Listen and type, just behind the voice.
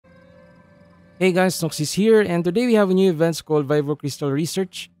Hey guys, Noxxis here, and today we have a new event called Vibro-Crystal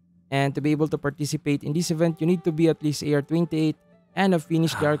Research. And to be able to participate in this event, you need to be at least AR28 and have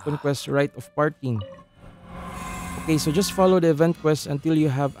finished the Archon quest Rite of Parting. Okay, so just follow the event quest until you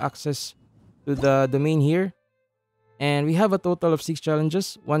have access to the domain here. And we have a total of 6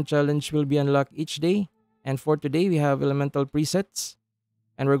 challenges. One challenge will be unlocked each day. And for today, we have elemental presets.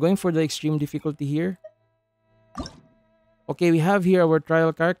 And we're going for the extreme difficulty here. Okay, we have here our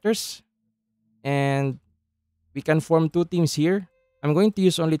trial characters. And we can form 2 teams here. I'm going to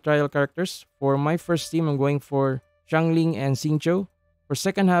use only trial characters. For my first team, I'm going for Xiangling and Xingqiu. For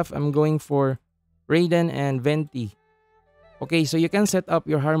second half, I'm going for Raiden and Venti. Okay, so you can set up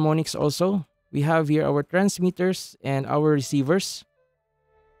your harmonics also. We have here our transmitters and our receivers.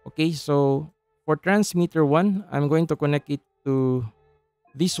 Okay, so for transmitter 1, I'm going to connect it to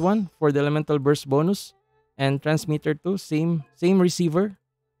this one for the elemental burst bonus. And transmitter 2, same receiver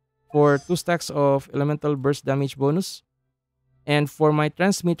for 2 stacks of elemental burst damage bonus. And for my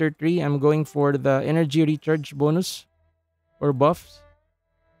transmitter 3, I'm going for the energy recharge bonus or buffs.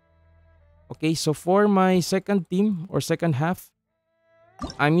 Okay, so for my second team or second half,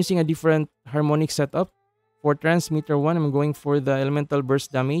 I'm using a different harmonic setup. For transmitter 1, I'm going for the elemental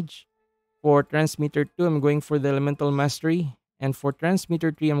burst damage. For transmitter 2, I'm going for the elemental mastery. And for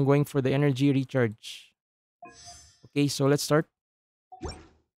transmitter 3, I'm going for the energy recharge. Okay, so let's start.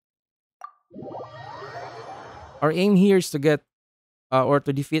 Our aim here is to get or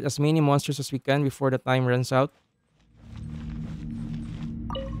to defeat as many monsters as we can before the time runs out.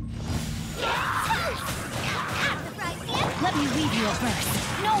 Let me read you a verse.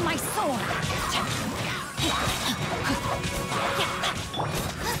 Know my sword.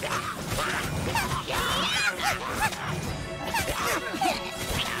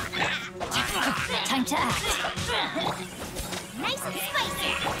 Time to act. Nice and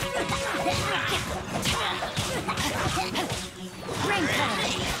spicy. Rain right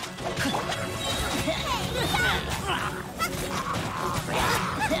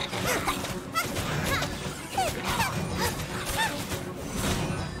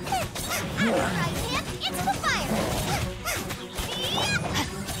hand into the fire.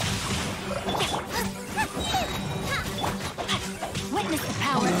 Witness the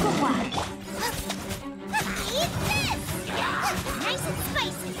power of the wild. Eat this! Nice and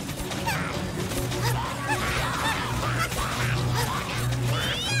spicy.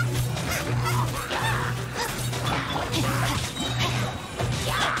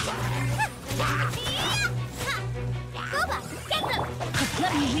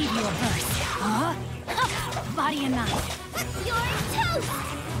 Let me read you a verse. Huh? Body and mind. You're toast!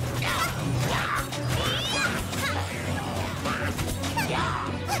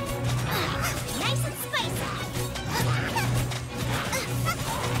 Nice and spicy.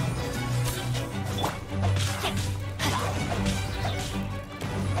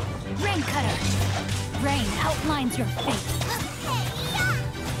 Rain cutter. Rain outlines your fate.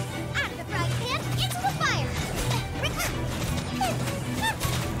 Out of the frying pan, into the fire.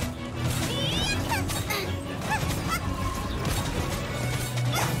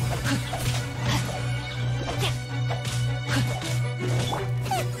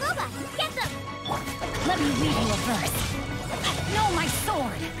 Let me read you a verse. Know my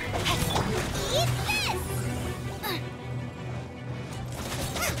sword. Eat this!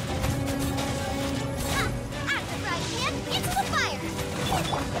 Out of the right hand, into the fire.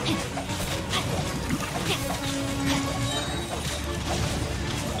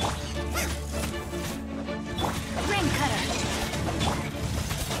 Rain cutter.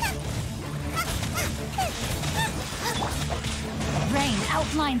 Rain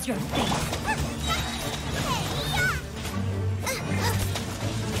outlines your fate.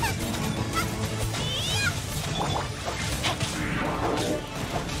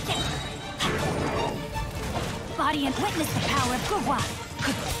 Body and witness the power of Gurwa.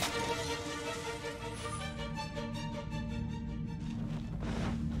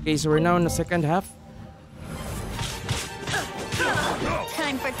 Okay, so we're now in the second half.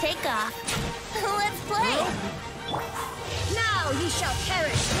 Time for takeoff. Let's play. Now ye shall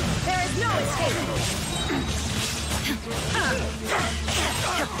perish. There is no escape.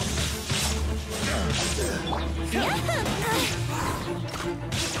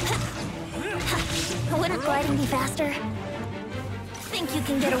 Wouldn't gliding be faster? Think you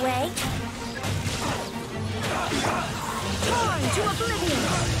can get away? Torn to oblivion.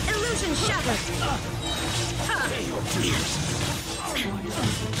 Illusion shattered.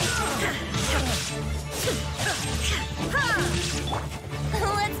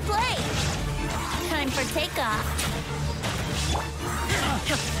 Let's play. Time for takeoff.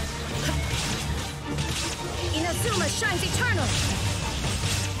 Inazuma shines eternal.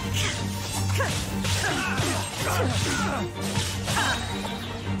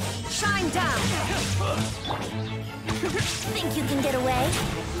 Shine down. Think you can get away?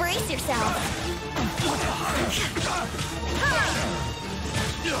 Brace yourself.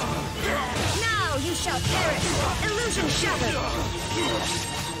 Now you shall perish. Illusion shattered.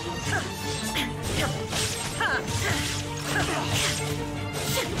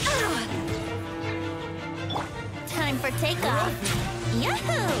 Time for takeoff.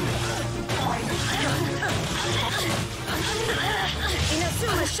 Yahoo!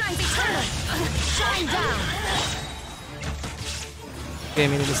 Inazuma shines eternal. Shine down. Okay, I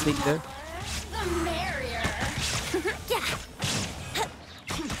made a mistake there. The merrier. Yeah.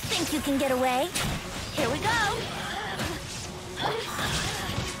 Think you can get away? Here we go.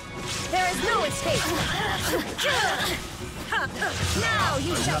 There is no escape. Now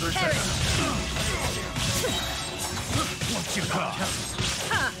you shall perish. What you got?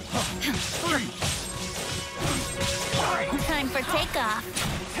 Time for takeoff.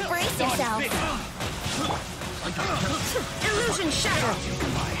 Brace yourself. Illusion shattered.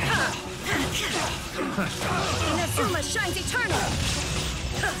 Inazuma shines eternal.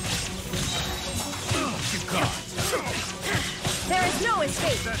 There is no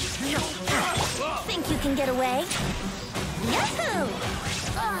escape. Think you can get away? Yahoo!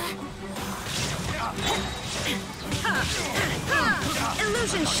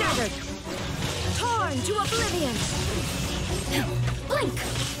 Illusion shattered. Torn to oblivion. Blink!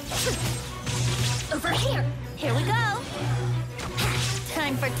 Over here. Here we go.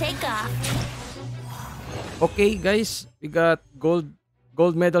 Time for takeoff. Okay, guys, we got gold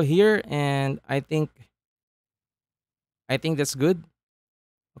medal here, and I think that's good.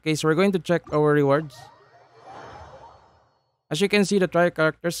 Okay, so we're going to check our rewards. As you can see, the trial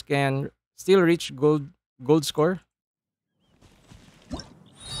characters can still reach gold score.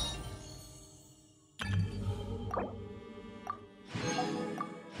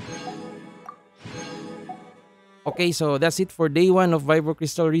 Okay, so that's it for day 1 of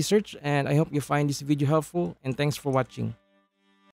Vibro-Crystal Research, and I hope you find this video helpful, and thanks for watching.